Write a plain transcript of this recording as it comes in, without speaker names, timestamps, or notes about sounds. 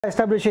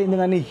Establish అయింది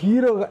కానీ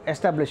హీరోగా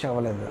ఎస్టాబ్లిష్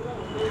అవ్వలేదు.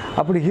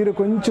 అప్పుడు హీరో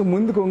కొంచెం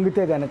ముందుకు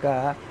వంగితే కనుక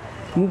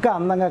ఇంకా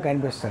అందంగా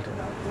కనిపిస్తాడు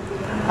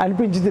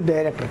అనిపించింది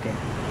డైరెక్టర్కి.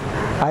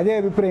 అదే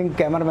అభిప్రాయం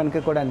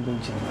కెమెరామెన్కి కూడా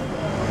అనిపించింది.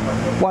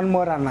 వన్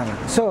మోర్ అన్నాను.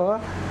 సో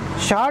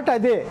షార్ట్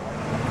అదే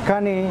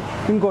కానీ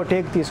ఇంకో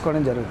టేక్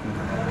తీసుకోవడం జరుగుతుంది.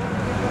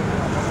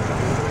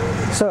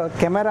 సో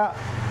కెమెరా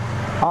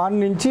ఆన్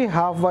నుంచి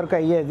హాఫ్ వరకు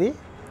అయ్యేది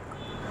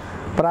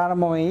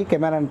ప్రారంభమయ్యి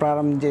కెమెరాని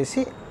ప్రారంభం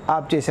చేసి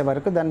ఆఫ్ చేసే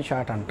వరకు దాన్ని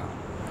షార్ట్ అంటాం.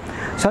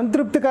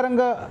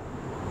 సంతృప్తికరంగా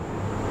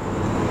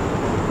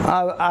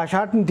ఆ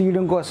షాట్ని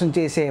తీయడం కోసం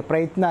చేసే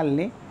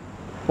ప్రయత్నాలని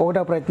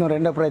ఒకటో ప్రయత్నం,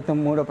 రెండో ప్రయత్నం,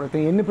 మూడో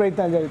ప్రయత్నం, ఎన్ని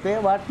ప్రయత్నాలు జరిగితే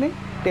వాటిని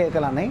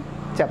టేకలు అని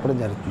చెప్పడం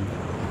జరుగుతుంది.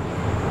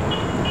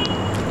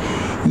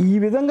 ఈ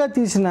విధంగా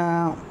తీసిన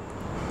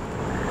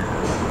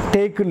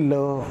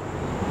టేకుల్లో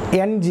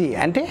ఎన్జీ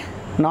అంటే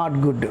నాట్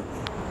గుడ్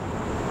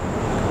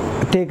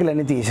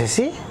టేకులన్నీ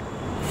తీసేసి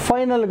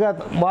ఫైనల్గా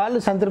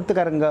వాళ్ళు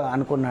సంతృప్తికరంగా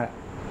అనుకున్న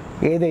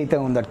ఏదైతే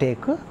ఉందో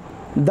టేక్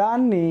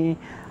దాన్ని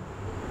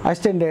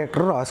అసిస్టెంట్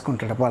డైరెక్టర్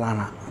రాసుకుంటాడు.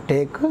 పలానా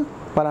టేక్,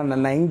 పలానా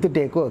 9th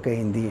టేక్ ఓకే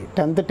అయింది,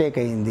 10th టేక్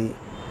అయింది,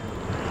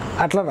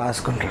 అట్లా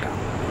రాసుకుంటాడు.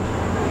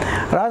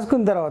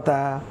 రాసుకున్న తర్వాత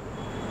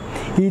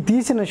ఈ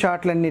తీసిన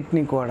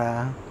షాట్లన్నింటినీ కూడా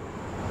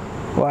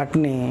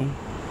వాటిని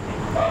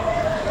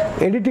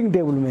ఎడిటింగ్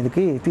టేబుల్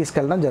మీదకి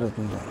తీసుకెళ్ళడం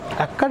జరుగుతుంది.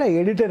 అక్కడ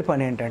ఎడిటర్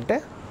పని ఏంటంటే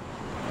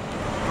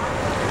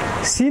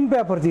సీన్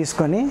పేపర్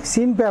తీసుకొని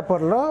సీన్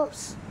పేపర్లో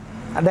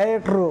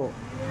డైరెక్టరు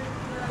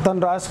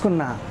తను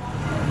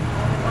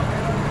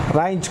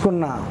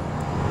రాయించుకున్న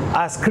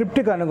ఆ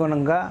స్క్రిప్ట్కి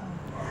అనుగుణంగా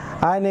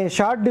ఆయన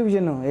షార్ట్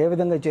డివిజన్ ఏ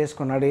విధంగా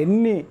చేసుకున్నాడు,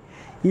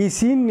 ఈ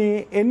సీన్ని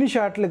ఎన్ని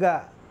షాట్లుగా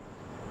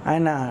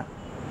ఆయన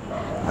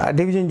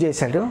డివిజన్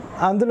చేశాడు,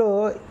 అందులో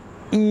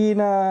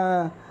ఈయన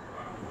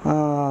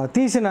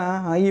తీసిన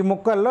ఈ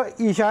ముక్కల్లో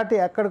ఈ షాట్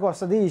ఎక్కడికి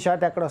వస్తుంది, ఈ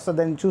షాట్ ఎక్కడ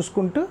వస్తుంది అని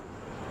చూసుకుంటూ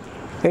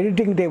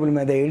ఎడిటింగ్ టేబుల్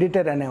మీద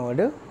ఎడిటర్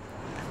అనేవాడు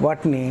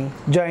వాటిని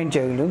జాయిన్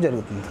చేయడం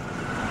జరుగుతుంది.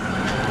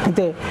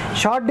 అయితే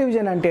షార్ట్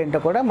డివిజన్ అంటే ఏంటో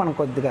కూడా మనం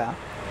కొద్దిగా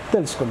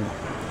తెలుసుకుందాం.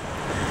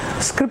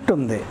 స్క్రిప్ట్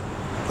ఉంది.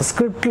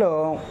 స్క్రిప్ట్లో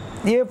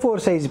A4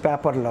 సైజ్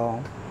పేపర్లో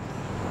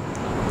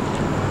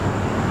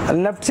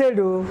left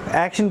side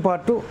action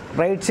part,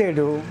 right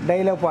side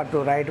dialogue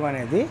part రాయటం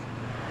అనేది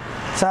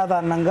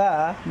సాధారణంగా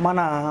మన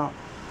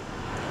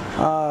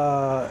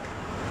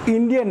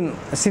ఇండియన్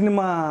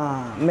సినిమా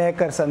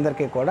మేకర్స్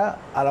అందరికీ కూడా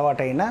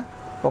అలవాటైన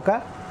ఒక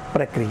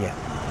ప్రక్రియ.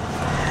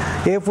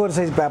 A4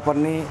 సైజ్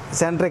పేపర్ని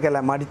సెంటర్కి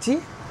ఇలా మడిచి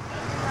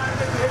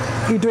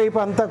ఇటువైపు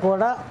అంతా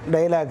కూడా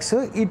డైలాగ్స్,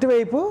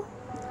 ఇటువైపు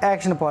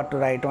యాక్షన్ పార్ట్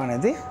రాయటం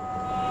అనేది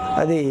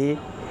అది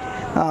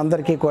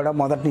అందరికీ కూడా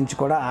మొదటి నుంచి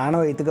కూడా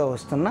ఆనవాయితీగా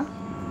వస్తున్న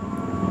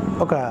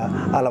ఒక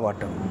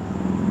అలవాటు.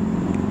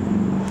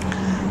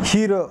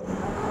 హీరో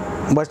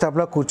బస్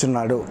స్టాప్లో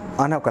కూర్చున్నాడు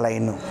అని ఒక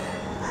లైను,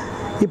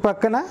 ఈ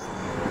పక్కన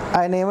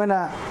ఆయన ఏమైనా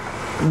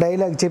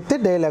డైలాగ్ చెప్తే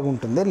డైలాగ్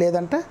ఉంటుంది,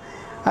 లేదంటే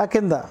ఆ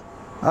కింద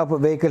అప్పుడు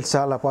వెహికల్స్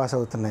చాలా పాస్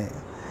అవుతున్నాయి,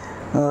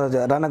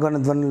 రణగొణ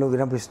ధ్వనులు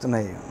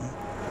వినిపిస్తున్నాయి,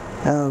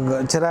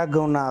 చిరాగ్గా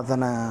ఉన్న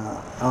అతను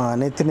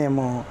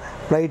నెత్తినేమో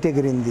ఫ్లైట్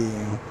ఎగిరింది,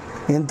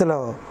 ఇంతలో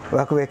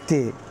ఒక వ్యక్తి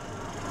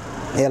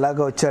ఎలాగ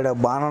వచ్చాడో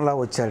బాణంలా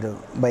వచ్చాడు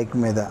బైక్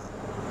మీద,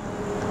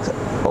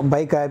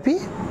 బైక్ ఆపి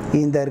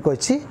ఈయన దగ్గరికి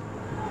వచ్చి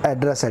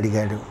అడ్రస్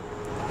అడిగాడు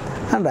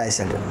అని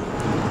రాశాడు.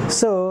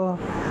 సో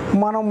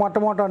మనం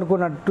మొట్టమొదటి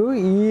అనుకున్నట్టు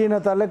ఈయన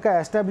తాలూకా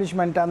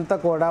ఎస్టాబ్లిష్మెంట్ అంతా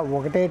కూడా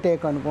ఒకటే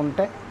టేక్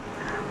అనుకుంటే,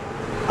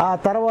 ఆ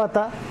తర్వాత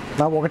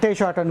ఒకటే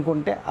షాట్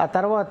అనుకుంటే, ఆ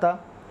తర్వాత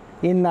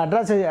ఈయన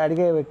అడ్రస్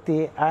అడిగే వ్యక్తి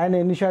ఆయన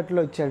ఎన్ని షాట్లు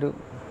వచ్చాడు,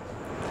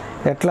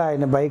 ఎట్లా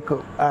ఆయన బైక్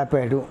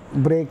ఆపాడు,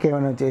 బ్రేక్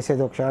ఏమైనా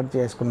చేసేది ఒక షాట్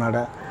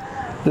చేసుకున్నాడా,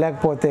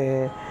 లేకపోతే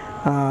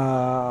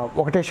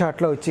ఒకటే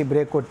షాట్లో వచ్చి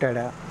బ్రేక్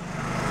కొట్టాడా,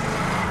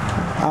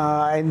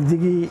 ఆయన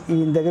దిగి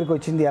ఈయన దగ్గరికి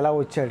వచ్చింది ఎలా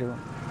వచ్చాడు,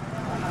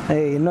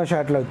 ఎన్నో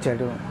షాట్లు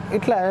వచ్చాడు,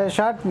 ఇట్లా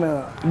షార్ట్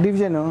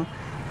డివిజన్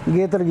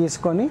గీతలు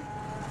గీసుకొని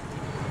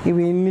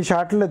ఇవి ఇన్ని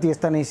షాట్లలో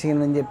తీస్తాను ఈ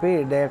సీన్ అని చెప్పి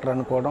డైరెక్టర్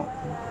అనుకోవడం,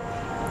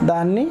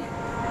 దాన్ని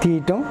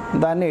తీయటం,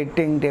 దాన్ని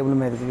ఎడిటింగ్ టేబుల్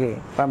మీదకి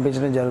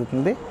పంపించడం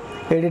జరుగుతుంది.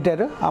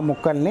 ఎడిటర్ ఆ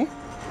ముక్కల్ని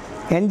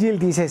ఎన్జీలు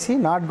తీసేసి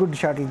నాట్ గుడ్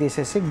షాట్లు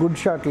తీసేసి గుడ్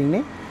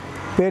షాట్లని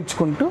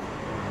పేర్చుకుంటూ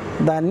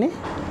దాన్ని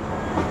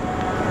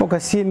ఒక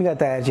సీన్గా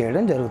తయారు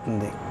చేయడం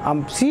జరుగుతుంది. ఆ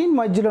సీన్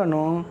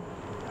మధ్యలోనూ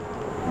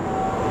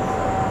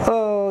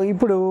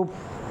ఇప్పుడు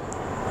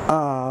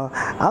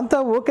అంతా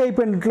ఓకే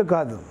అయిపోయినట్లు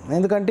కాదు,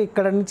 ఎందుకంటే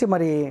ఇక్కడ నుంచి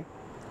మరి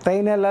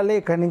ట్రైన్ వెళ్ళాలి,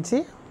 ఇక్కడి నుంచి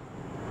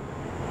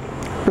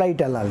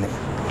ఫ్లైట్ వెళ్ళాలి.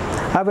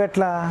 అవి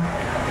ఎట్లా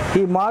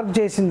ఈ మార్క్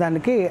చేసిన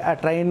దానికి ఆ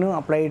ట్రైను, ఆ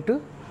ఫ్లైటు,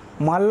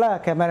 మళ్ళా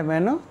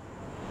కెమెరామెన్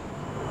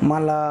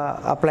మళ్ళా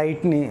ఆ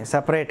ఫ్లైట్ని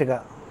సపరేట్గా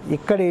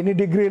ఇక్కడ ఎన్ని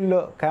డిగ్రీల్లో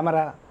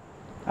కెమెరా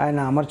ఆయన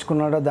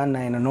అమర్చుకున్నాడో దాన్ని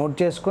ఆయన నోట్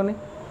చేసుకొని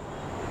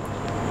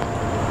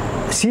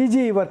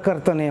సీజీ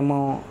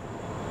వర్కర్తోనేమో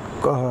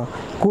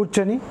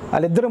కూర్చొని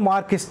వాళ్ళిద్దరూ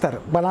మార్క్ ఇస్తారు.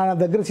 పలానా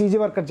దగ్గర సీజీ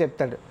వర్కర్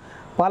చెప్తాడు,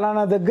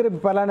 పలానా దగ్గర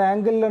పలానా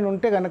యాంగిల్లో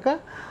ఉంటే కనుక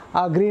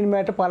ఆ గ్రీన్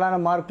మ్యాట్ పలానా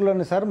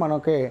మార్కులోని సార్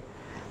మనకి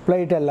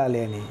ఫ్లైట్ వెళ్ళాలి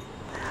అని.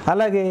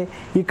 అలాగే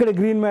ఇక్కడ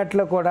గ్రీన్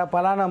మ్యాట్లో కూడా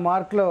పలానా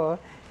మార్క్లో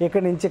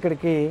ఇక్కడి నుంచి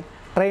ఇక్కడికి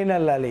ట్రైన్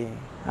వెళ్ళాలి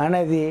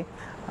అనేది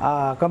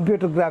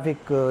కంప్యూటర్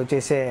గ్రాఫిక్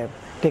చేసే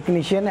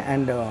టెక్నీషియన్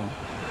అండ్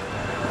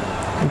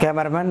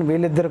కెమెరామెన్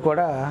వీళ్ళిద్దరు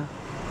కూడా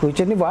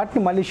కూర్చొని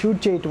వాటిని మళ్ళీ షూట్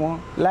చేయటము,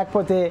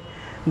 లేకపోతే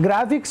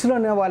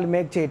గ్రాఫిక్స్లోనే వాళ్ళు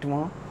మేక్ చేయటము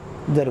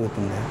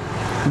జరుగుతుంది.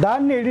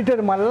 దాన్ని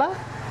ఎడిటర్ మళ్ళా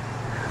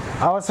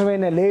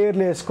అవసరమైన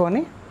లేయర్లు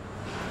వేసుకొని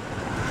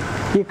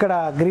ఇక్కడ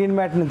గ్రీన్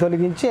మ్యాట్ని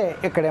తొలగించి,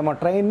 ఇక్కడేమో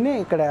ట్రైన్ని,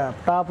 ఇక్కడ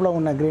టాప్లో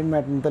ఉన్న గ్రీన్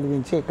మ్యాట్ని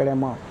తొలగించి,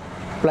 ఇక్కడేమో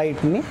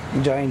ఫ్లైట్ని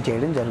జాయిన్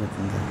చేయడం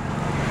జరుగుతుంది.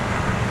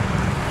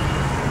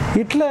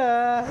 ఇట్లా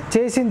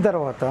చేసిన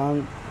తర్వాత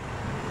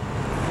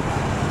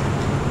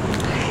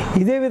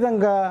ఇదే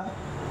విధంగా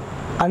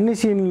అన్ని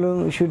సీన్లు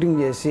షూటింగ్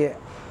చేసి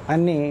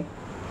అన్నీ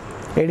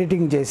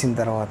ఎడిటింగ్ చేసిన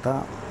తర్వాత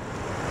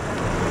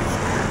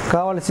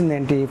కావాల్సింది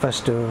ఏంటి?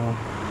 First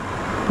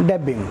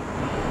dubbing.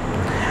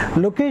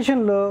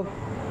 లొకేషన్లో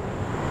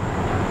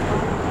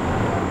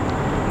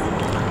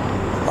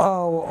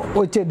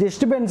వచ్చే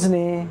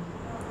డిస్టర్బెన్స్ని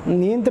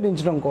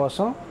నియంత్రించడం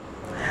కోసం,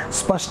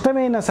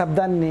 స్పష్టమైన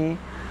శబ్దాన్ని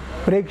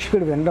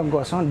ప్రేక్షకుడు వినడం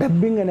కోసం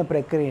డబ్బింగ్ అనే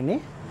ప్రక్రియని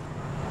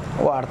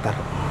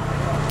వాడతారు.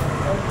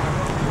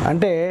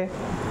 అంటే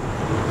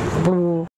ఇప్పుడు